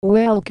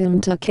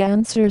Welcome to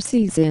Cancer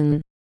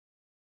season.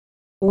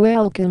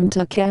 Welcome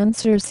to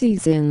Cancer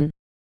season.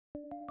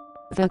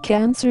 The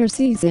Cancer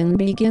season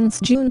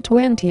begins June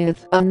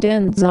 20th and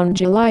ends on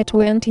July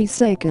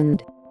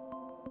 22nd.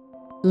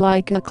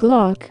 Like a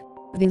clock,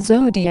 the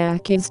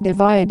zodiac is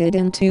divided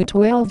into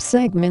 12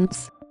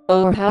 segments,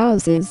 or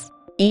houses,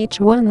 each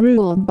one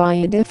ruled by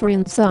a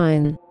different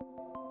sign.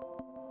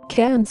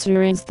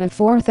 Cancer is the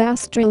fourth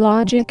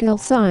astrological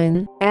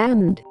sign,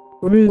 and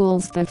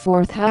rules the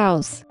fourth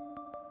house.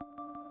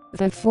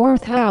 The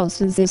fourth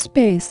house is a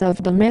space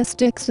of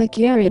domestic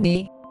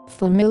security,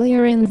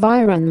 familiar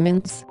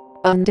environments,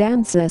 and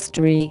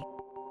ancestry.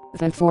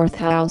 The fourth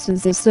house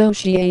is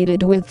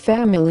associated with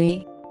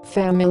family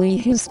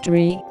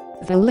history,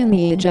 the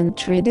lineage and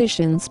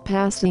traditions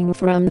passing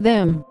from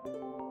them.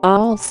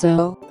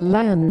 Also,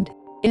 land,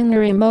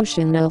 inner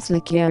emotional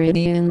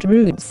security and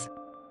roots.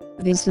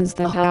 This is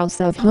the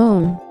house of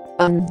home,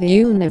 and the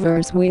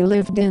universe we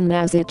lived in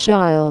as a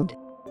child.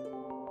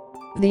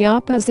 The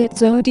opposite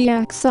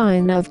zodiac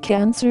sign of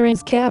Cancer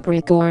is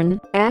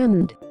Capricorn,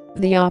 and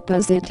the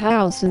opposite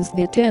house is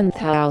the 10th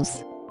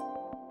house.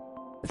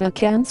 The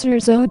Cancer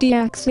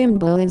zodiac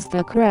symbol is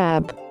the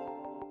crab.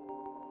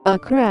 A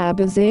crab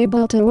is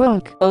able to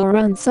walk or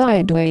run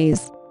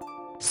sideways.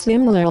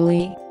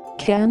 Similarly,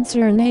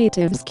 Cancer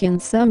natives can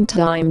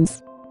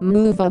sometimes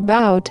move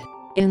about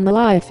in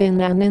life in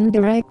an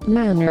indirect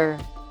manner.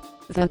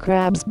 The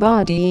crab's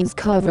body is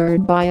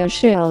covered by a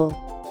shell.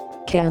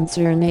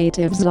 Cancer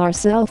natives are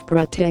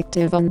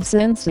self-protective and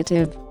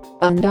sensitive,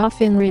 and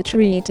often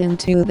retreat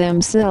into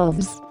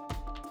themselves.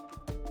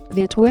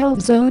 The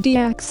 12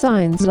 zodiac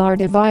signs are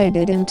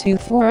divided into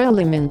 4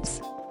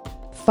 elements: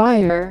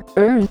 fire,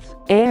 earth,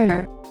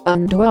 air,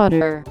 and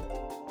water.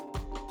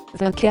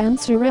 The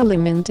Cancer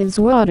element is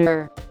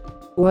water.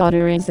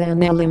 Water is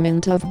an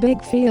element of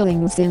big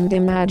feelings and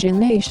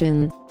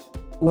imagination.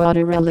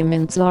 Water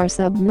elements are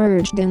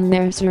submerged in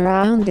their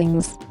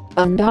surroundings,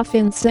 and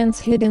often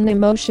sense hidden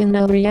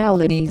emotional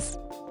realities.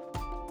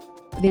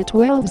 The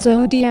 12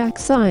 zodiac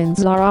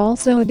signs are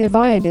also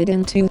divided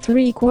into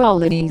 3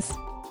 qualities.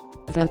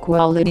 The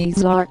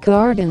qualities are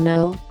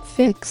cardinal,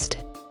 fixed,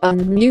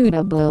 and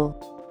mutable.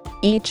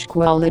 Each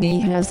quality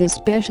has a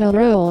special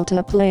role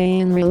to play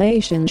in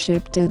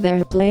relationship to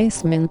their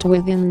placement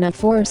within the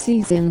 4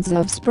 seasons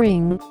of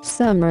spring,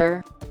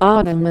 summer,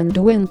 autumn and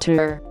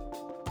winter.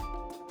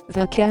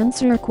 The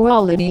Cancer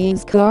quality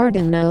is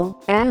cardinal,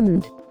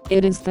 and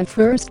it is the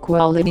first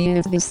quality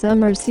of the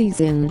summer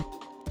season.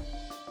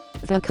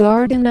 The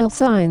cardinal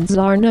signs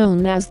are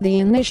known as the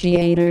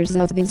initiators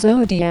of the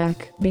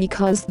zodiac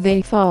because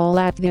they fall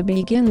at the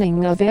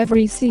beginning of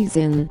every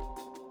season.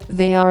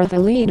 They are the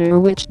leader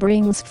which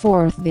brings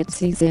forth that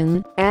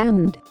season,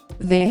 and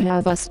they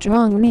have a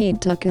strong need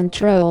to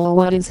control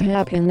what is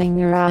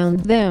happening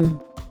around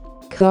them.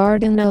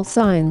 Cardinal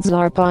signs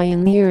are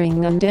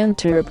pioneering and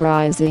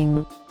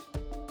enterprising.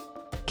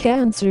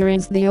 Cancer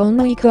is the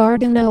only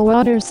cardinal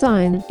water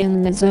sign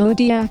in the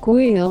zodiac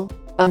wheel,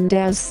 and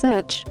as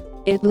such,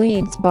 it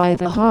leads by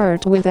the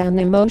heart with an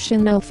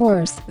emotional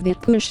force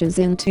that pushes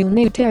into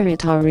new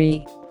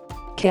territory.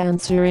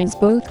 Cancer is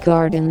both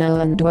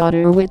cardinal and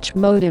water, which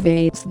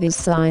motivates this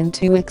sign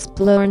to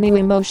explore new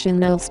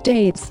emotional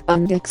states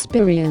and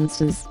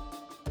experiences.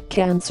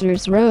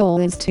 Cancer's role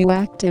is to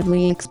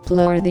actively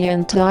explore the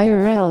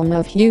entire realm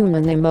of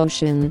human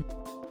emotion.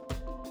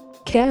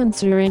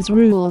 Cancer is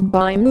ruled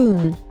by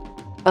Moon.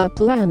 A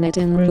planet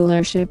in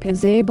rulership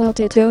is able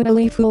to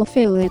totally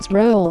fulfill its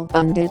role,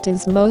 and it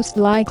is most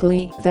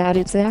likely that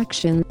its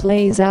action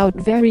plays out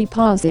very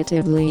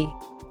positively.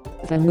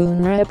 The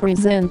Moon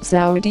represents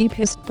our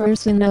deepest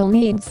personal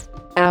needs,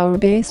 our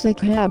basic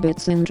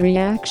habits and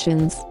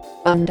reactions,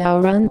 and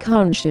our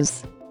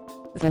unconscious.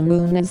 The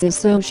Moon is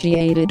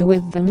associated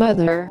with the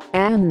mother,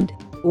 and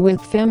with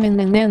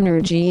feminine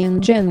energy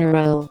in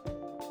general.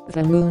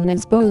 The Moon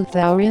is both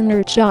our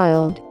inner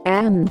child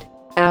and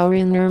our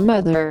inner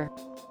mother.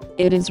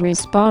 It is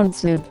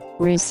responsive,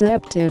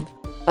 receptive,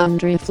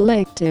 and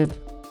reflective.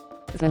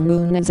 The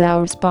Moon is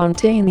our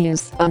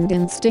spontaneous and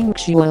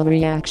instinctual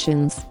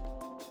reactions.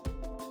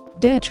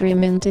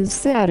 Detriment is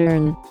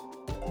Saturn.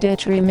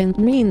 Detriment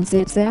means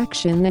its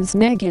action is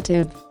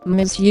negative,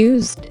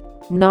 misused,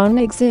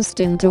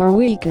 non-existent or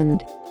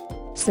weakened.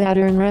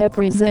 Saturn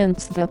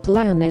represents the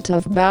planet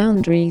of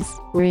boundaries,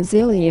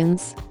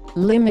 resilience,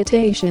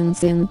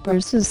 limitations and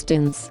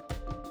persistence.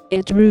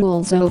 It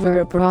rules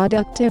over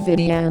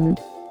productivity and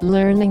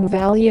learning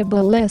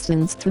valuable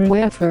lessons through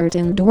effort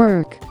and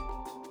work.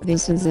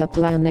 This is a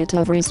planet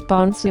of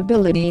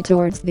responsibility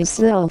towards the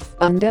self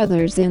and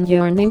others in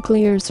your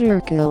nuclear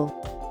circle.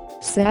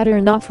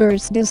 Saturn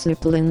offers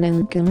discipline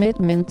and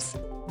commitments,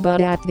 but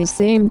at the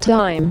same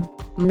time,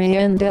 may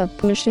end up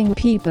pushing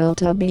people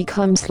to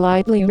become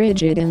slightly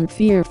rigid and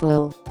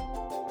fearful.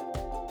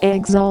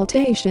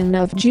 Exaltation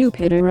of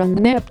Jupiter and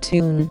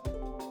Neptune.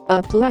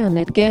 A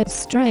planet gets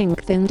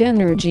strength and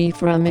energy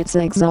from its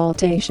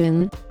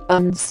exaltation,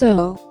 and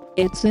so,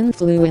 its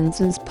influence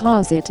is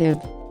positive.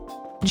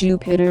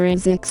 Jupiter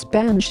is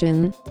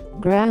expansion,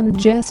 grand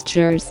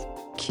gestures,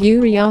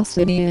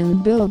 curiosity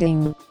and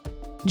building.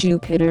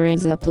 Jupiter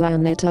is a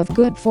planet of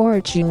good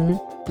fortune,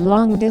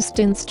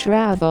 long-distance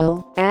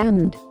travel,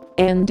 and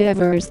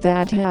endeavors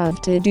that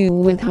have to do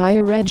with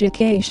higher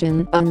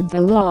education and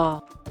the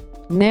law.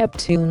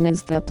 Neptune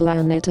is the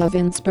planet of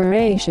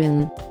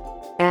inspiration.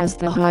 As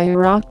the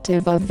higher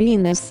octave of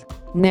Venus,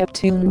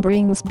 Neptune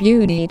brings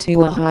beauty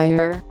to a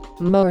higher,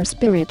 more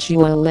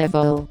spiritual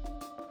level.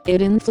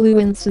 It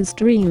influences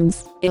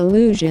dreams,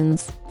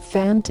 illusions,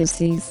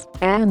 fantasies,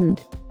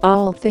 and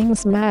all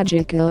things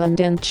magical and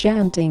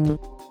enchanting.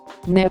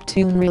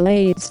 Neptune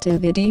relates to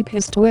the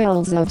deepest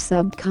wells of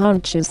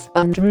subconscious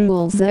and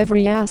rules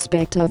every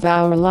aspect of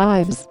our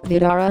lives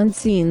that are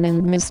unseen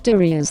and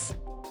mysterious.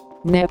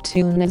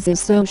 Neptune is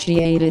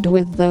associated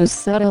with those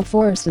subtle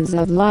forces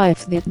of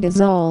life that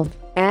dissolve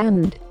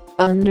and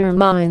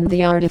undermine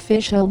the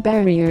artificial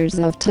barriers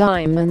of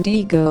time and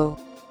ego.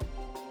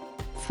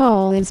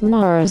 Fall is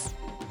Mars.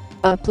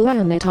 A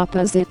planet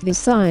opposite the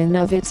sign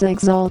of its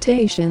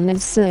exaltation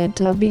is said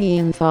to be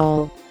in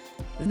fall.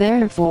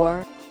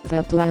 Therefore,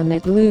 the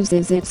planet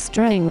loses its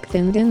strength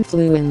and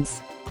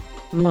influence.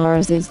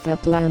 Mars is the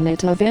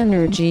planet of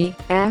energy,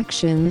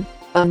 action,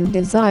 and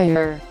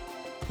desire.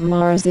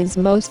 Mars is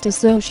most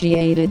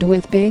associated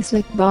with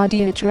basic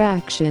body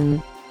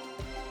attraction.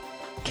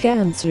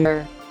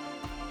 Cancer.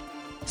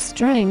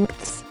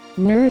 Strengths: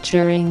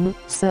 nurturing,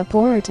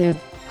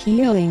 supportive,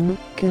 healing,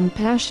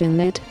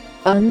 compassionate,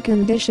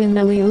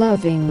 unconditionally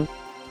loving.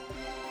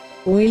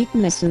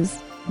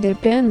 Weaknesses: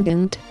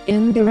 dependent,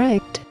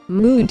 indirect,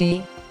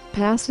 moody,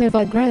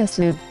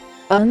 passive-aggressive,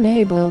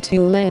 unable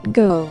to let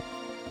go.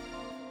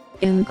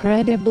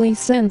 Incredibly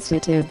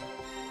sensitive.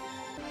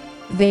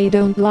 They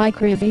don't like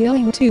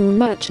revealing too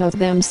much of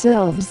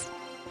themselves.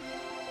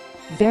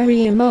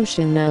 Very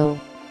emotional.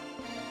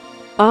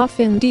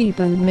 Often deep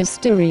and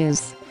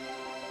mysterious.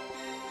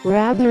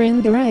 Rather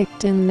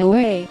indirect in the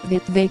way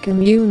that they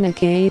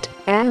communicate,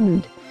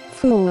 and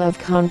full of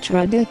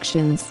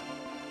contradictions.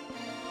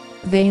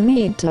 They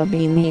need to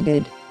be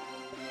needed.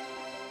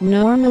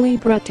 Normally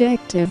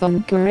protective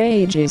and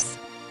courageous.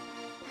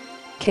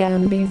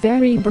 Can be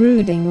very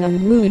brooding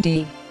and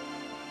moody.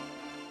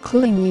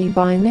 Clingy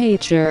by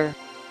nature.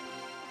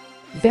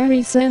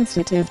 Very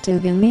sensitive to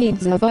the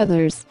needs of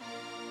others.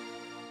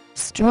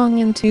 Strong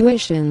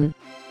intuition.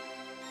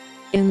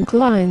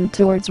 Inclined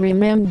towards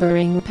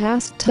remembering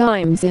past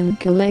times and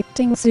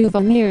collecting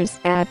souvenirs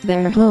at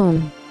their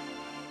home.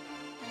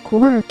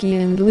 Quirky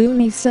and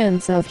loony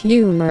sense of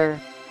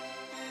humor.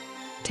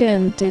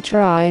 Tend to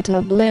try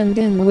to blend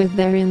in with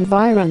their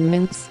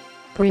environments,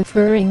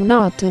 preferring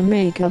not to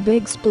make a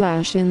big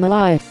splash in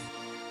life.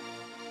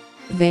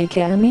 They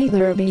can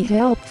either be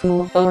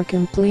helpful or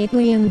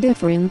completely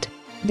indifferent,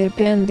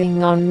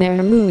 depending on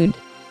their mood.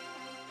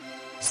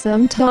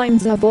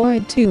 Sometimes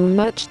avoid too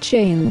much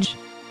change.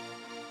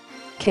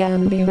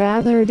 Can be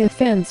rather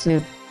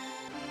defensive.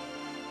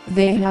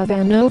 They have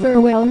an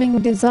overwhelming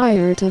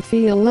desire to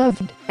feel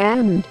loved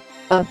and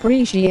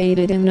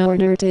appreciated in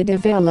order to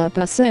develop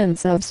a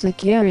sense of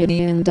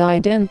security and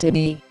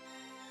identity.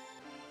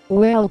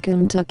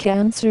 Welcome to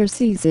Cancer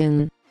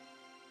season.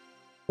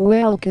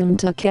 Welcome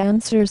to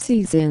Cancer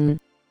season.